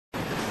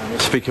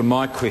Speaker,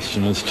 my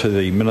question is to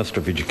the Minister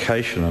of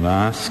Education and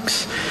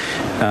asks,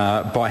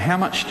 by how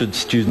much did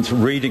students'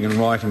 reading and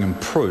writing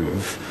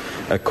improve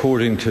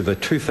according to the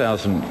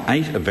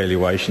 2008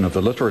 evaluation of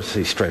the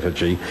literacy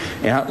strategy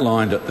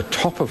outlined at the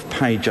top of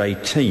page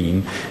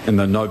 18 in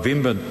the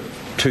November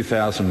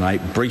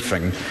 2008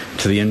 briefing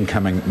to the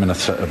incoming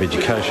Minister of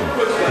Education?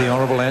 The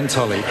Honourable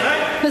Antolli.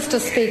 Mr.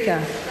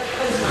 Speaker,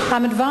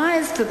 I'm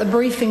advised that the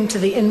briefing to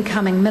the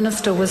incoming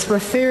Minister was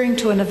referring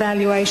to an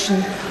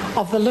evaluation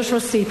of the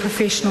Literacy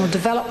Professional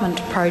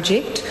Development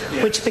Project,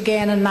 which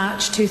began in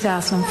March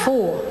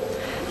 2004.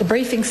 The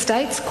briefing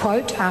states,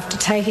 quote, after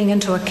taking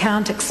into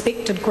account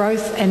expected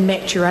growth and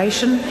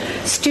maturation,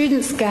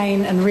 students'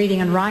 gain in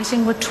reading and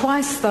writing were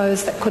twice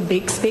those that could be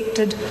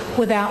expected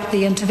without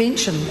the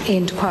intervention,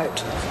 end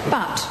quote.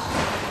 But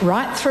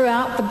right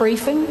throughout the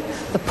briefing,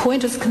 the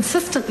point is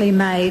consistently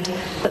made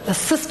that the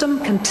system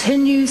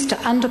continues to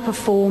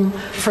underperform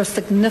for a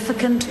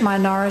significant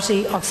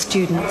minority of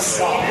students.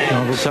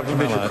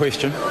 Supplementary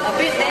question.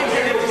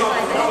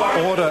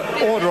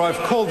 Order. I've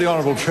called the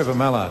Honourable Trevor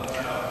Mallard.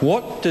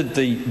 What did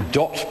the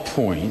dot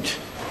point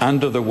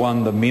under the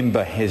one the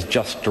member has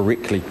just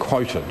directly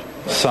quoted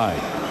say?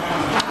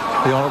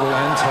 The Honourable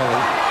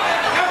Antolli.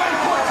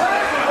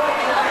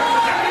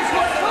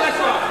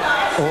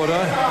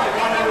 Order.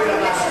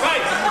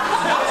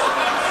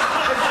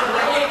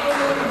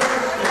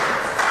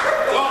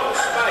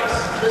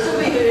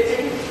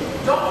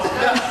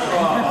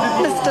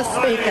 Mr.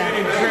 Speaker.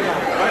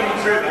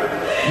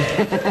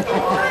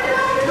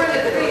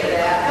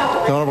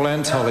 The Honourable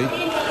Antolli.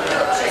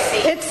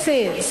 It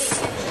says,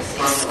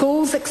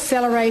 schools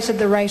accelerated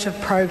the rate of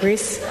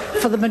progress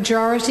for the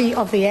majority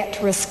of the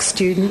at-risk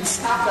students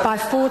by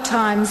 4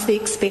 times the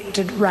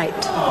expected rate.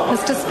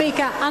 Mr.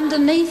 Speaker,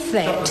 underneath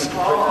that,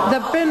 the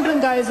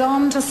Bindman goes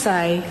on to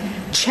say,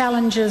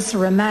 challenges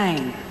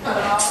remain.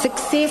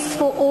 Success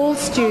for all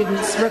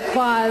students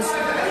requires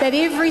that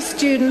every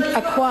student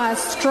acquires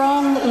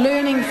strong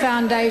learning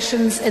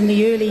foundations in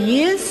the early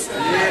years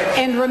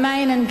and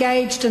remain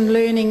engaged in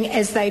learning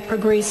as they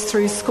progress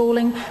through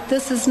schooling.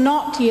 This is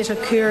not yet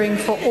occurring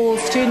for all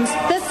students.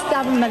 This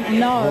government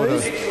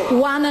knows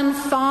 1 in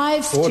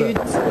 5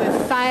 students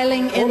were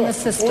failing in the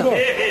system.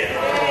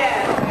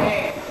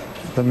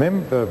 The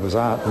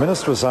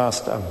Minister was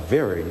asked a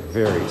very,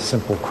 very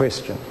simple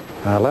question.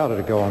 I allowed her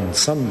to go on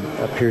some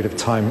period of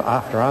time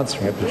after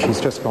answering it, but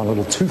she's just gone a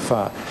little too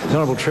far. The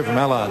Honourable Trevor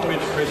Mallard.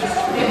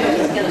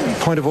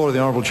 Point of order, the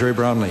Honourable Jerry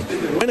Brownlee.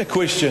 When a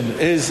question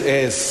is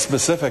as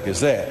specific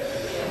as that,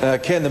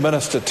 can the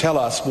Minister tell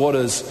us what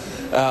is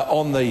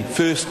on the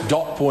first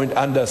dot point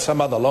under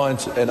some other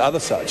lines and other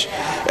such?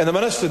 And the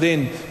Minister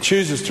then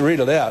chooses to read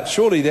it out.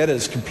 Surely that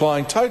is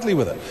complying totally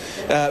with it.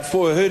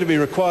 For her to be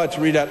required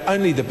to read out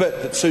only the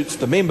bit that suits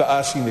the member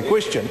asking the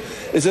question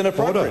is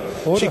inappropriate.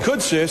 Order. She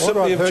could, sir,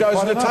 simply have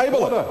chosen to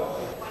table it.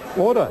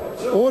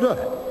 Order.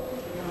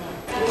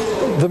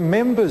 The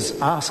members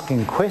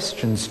asking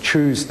questions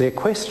choose their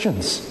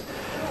questions.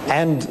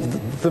 And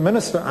the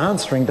Minister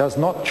answering does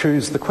not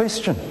choose the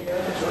question.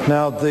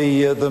 Now,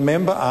 the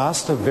member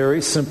asked a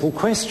very simple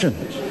question,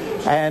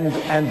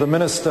 and the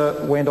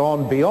Minister went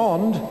on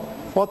beyond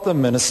what the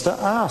Minister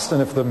asked. And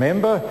if the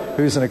member,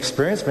 who's an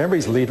experienced member,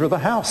 he's leader of the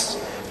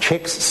House,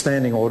 checks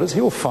standing orders,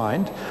 he'll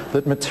find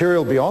that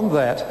material beyond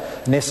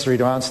that necessary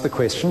to answer the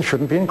question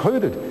shouldn't be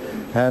included.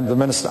 And the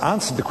Minister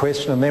answered the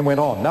question and then went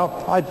on.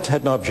 Now, I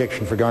had no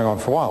objection for going on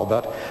for a while,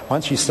 but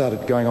once she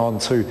started going on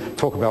to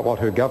talk about what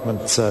her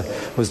government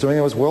was doing,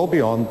 it was well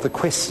beyond the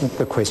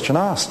question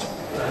asked.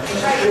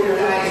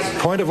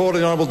 Point of order,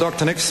 the Honourable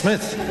Dr. Nick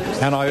Smith.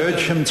 And I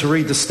urge him to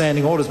read the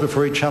standing orders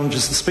before he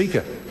challenges the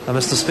Speaker.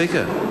 Mr.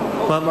 Speaker,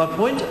 my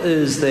point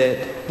is that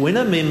when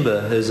a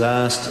member has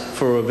asked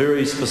for a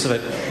very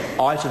specific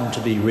item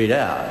to be read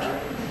out,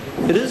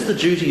 it is the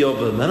duty of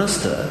the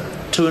Minister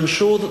to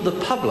ensure that the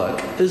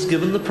public is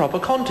given the proper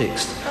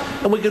context.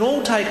 And we can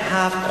all take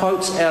half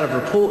quotes out of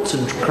reports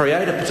and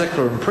create a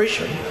particular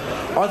impression.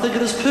 I think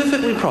it is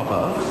perfectly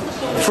proper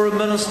for a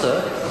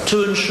Minister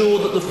to ensure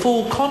that the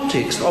full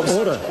context of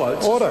such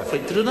quotes is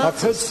reflected in answers.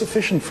 I've heard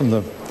sufficient from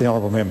the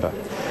Honourable Member.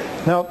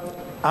 Now,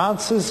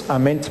 answers are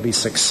meant to be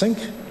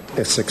succinct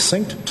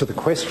to the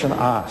question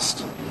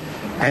asked.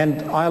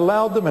 And I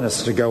allowed the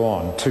Minister to go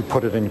on to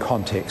put it in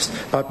context.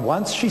 But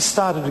once she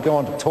started to go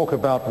on to talk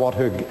about what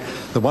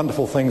the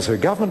wonderful things her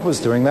government was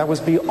doing, that was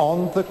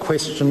beyond the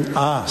question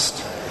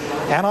asked.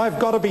 And I've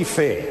got to be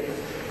fair.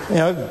 You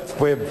know,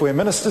 where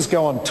ministers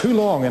go on too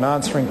long in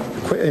answering,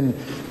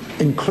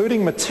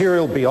 including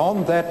material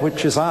beyond that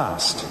which is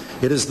asked,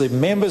 it is the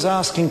members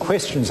asking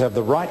questions have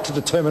the right to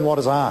determine what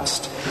is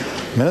asked.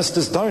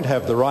 Ministers don't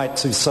have the right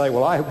to say,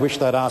 well, I wish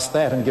they'd asked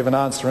that and give an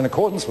answer in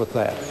accordance with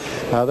that.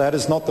 That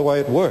is not the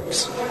way it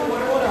works.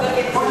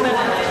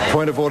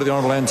 Point of order, the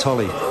Honourable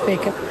Antolli.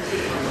 Speaker.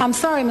 I'm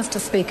sorry, Mr.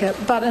 Speaker,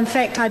 but in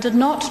fact I did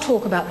not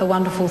talk about the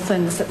wonderful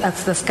things that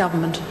this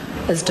government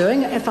is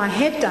doing. If I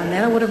had done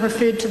that, I would have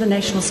referred to the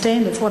national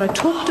standards. What I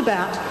talked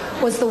about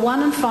was the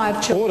 1 in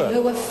 5 children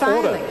who were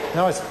failing.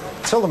 Now, I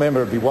tell the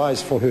member it would be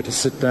wise for her to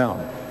sit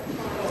down.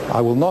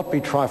 I will not be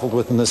trifled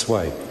with in this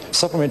way.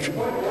 Supplementary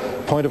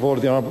point of order,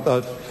 the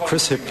Honourable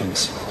Chris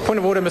Hipkins. Point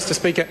of order, Mr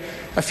Speaker.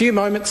 A few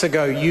moments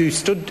ago you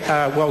stood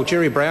while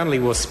Jerry Brownlee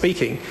was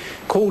speaking,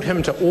 called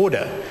him to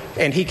order,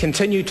 and he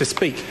continued to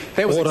speak.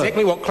 That was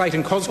exactly what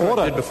Clayton Cosgrove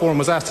did before and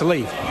was asked to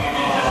leave.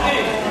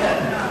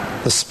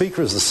 The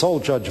Speaker is the sole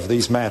judge of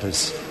these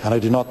matters, and I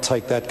do not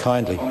take that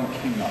kindly.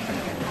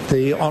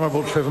 The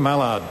Honourable Trevor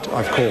Mallard,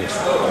 I've called.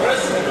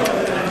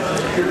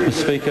 Mr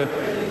Speaker,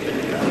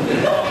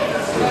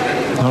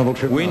 Honourable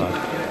Trevor Mallard.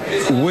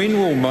 When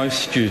will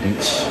most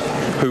students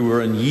who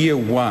were in Year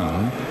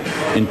 1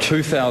 in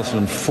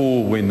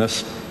 2004 when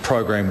this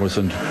program was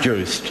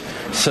introduced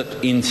sit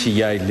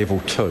NCA Level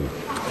 2?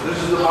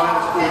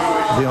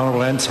 The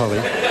Honourable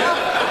Antolli.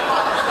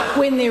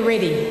 When they're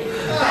ready.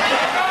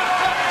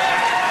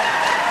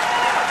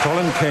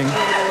 Colin King.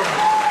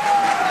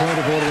 Point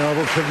of order, the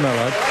Honourable Trevor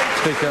Mallard.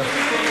 Speaker.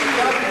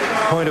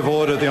 Point of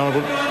order, the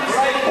Honourable...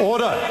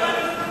 Order!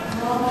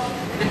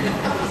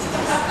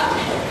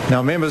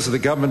 Now, members of the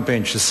government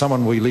bench, is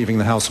someone will be leaving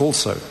the House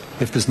also,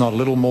 if there's not a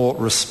little more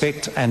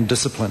respect and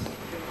discipline.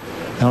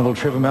 Honourable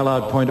Trevor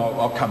Mallard, point of...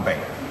 I'll come back.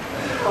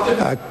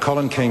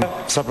 Colin King,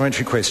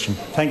 supplementary question.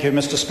 Thank you,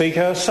 Mr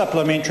Speaker.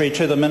 Supplementary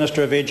to the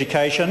Minister of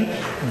Education.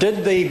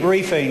 Did the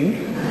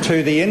briefing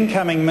to the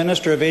incoming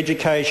Minister of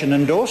Education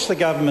endorse the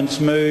government's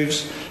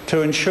moves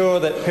to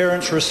ensure that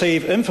parents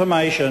receive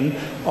information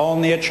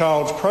on their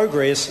child's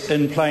progress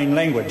in plain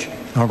language?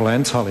 Honourable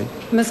Antolli.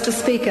 Mr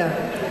Speaker,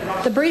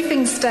 the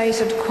briefing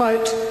stated,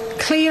 quote,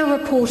 clear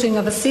reporting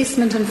of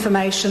assessment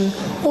information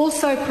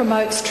also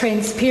promotes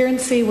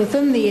transparency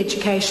within the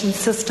education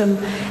system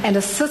and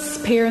assists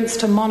parents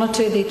to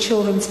monitor their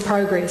children's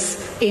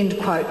progress, end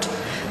quote.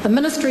 The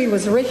Ministry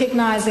was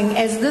recognising,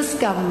 as this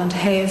government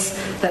has,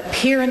 that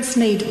parents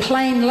need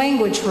plain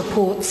language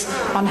reports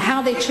on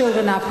how their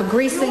children are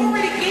progressing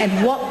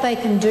and what they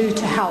can do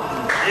to help.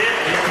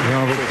 The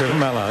Honourable Trevor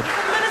Mallard.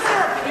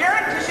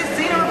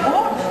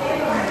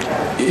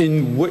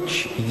 In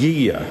which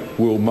year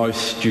will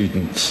most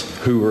students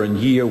who were in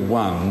Year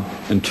 1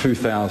 in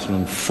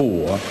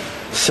 2004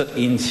 sit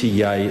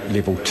NCA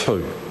Level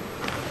 2?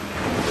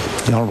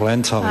 The Honourable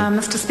Antolli.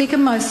 Mr Speaker,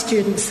 most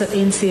students sit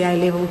NCA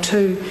Level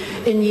 2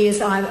 in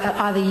years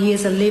either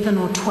years 11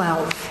 or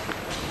 12.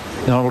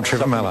 The Honourable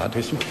Trevor Mallard.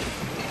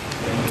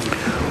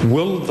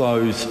 Will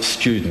those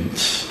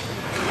students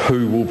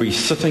who will be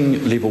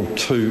sitting Level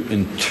 2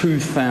 in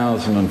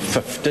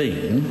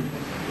 2015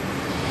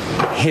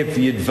 have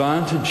the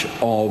advantage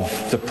of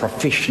the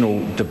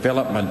professional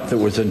development that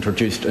was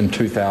introduced in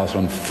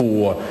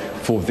 2004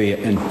 for their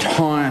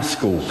entire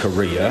school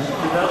career?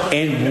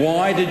 And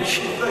why did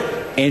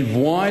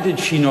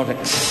she not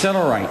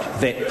accelerate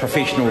that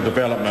professional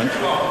development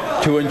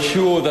to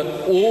ensure that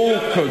all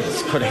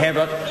kids could have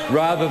it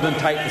rather than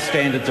take the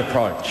standards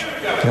approach?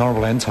 The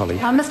Honourable Antolli.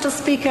 Mr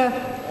Speaker,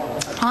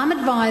 I'm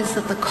advised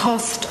that the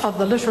cost of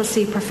the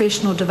Literacy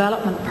Professional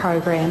Development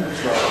Program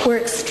were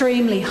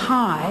extremely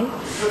high,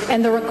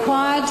 and the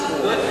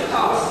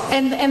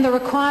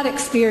required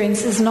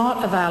experience is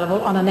not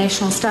available on a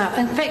national scale.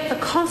 In fact, the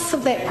costs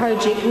of that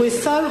project were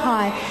so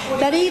high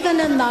that even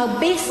in the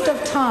best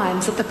of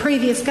times that the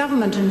previous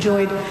government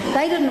enjoyed,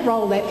 they didn't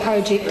roll that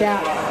project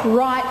out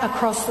right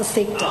across the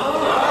sector.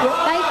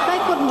 They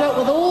couldn't do it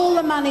with all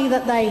the money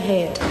that they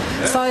had.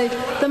 So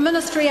the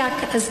Ministry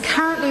is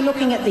currently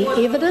looking at the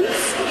evidence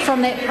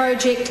from that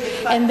project,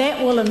 and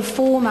that will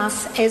inform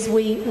us as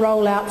we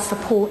roll out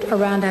support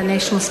around our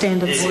national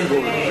standards.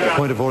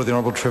 Point of order, the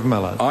Honourable Trevor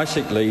Mallard. I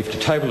seek leave to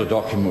table a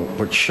document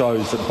which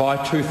shows that by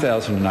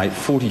 2008,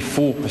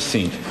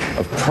 44%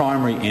 of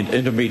primary and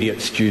intermediate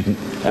student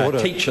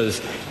teachers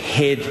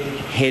had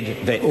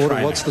that Order.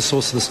 training. What's the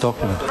source of this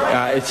document?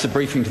 It's the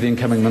briefing to the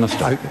incoming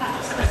Minister.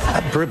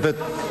 But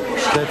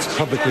that's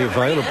publicly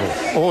available.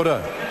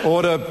 Order.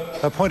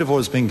 A point of order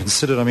is being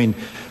considered. I mean,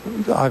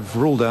 I've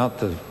ruled out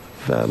the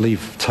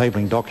leave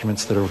tabling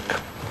documents that are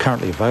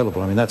currently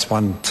available. I mean, that's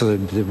one to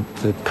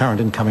the current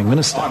incoming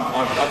Minister.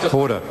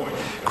 Order.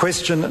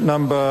 Question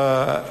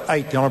number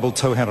 8, the Honourable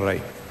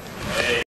Tauhenere.